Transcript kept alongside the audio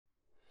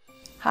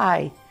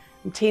Hi,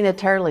 I'm Tina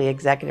Turley,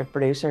 Executive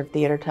Producer of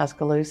Theater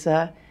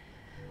Tuscaloosa.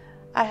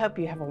 I hope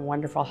you have a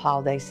wonderful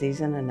holiday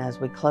season, and as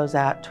we close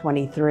out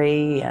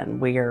 23 and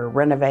we are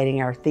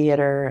renovating our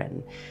theater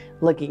and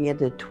looking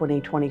into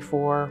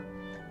 2024,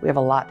 we have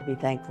a lot to be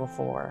thankful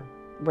for.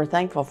 We're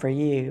thankful for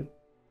you.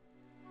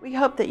 We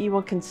hope that you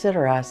will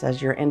consider us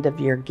as your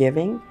end-of-year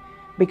giving,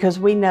 because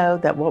we know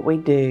that what we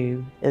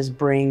do is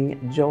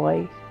bring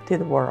joy to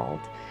the world.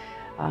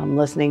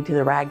 Listening to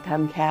the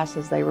Ragtime cast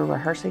as they were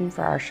rehearsing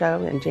for our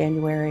show in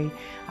January,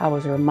 I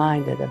was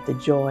reminded of the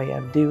joy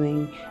of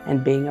doing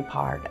and being a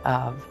part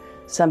of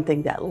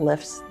something that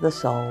lifts the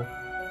soul,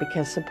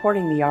 because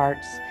supporting the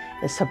arts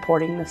is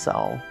supporting the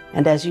soul.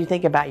 And as you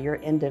think about your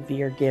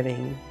end-of-year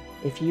giving,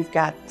 if you've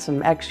got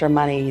some extra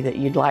money that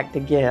you'd like to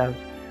give,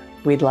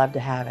 we'd love to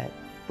have it.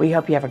 We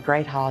hope you have a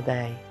great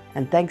holiday,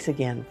 and thanks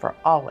again for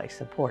always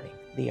supporting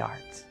the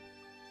arts.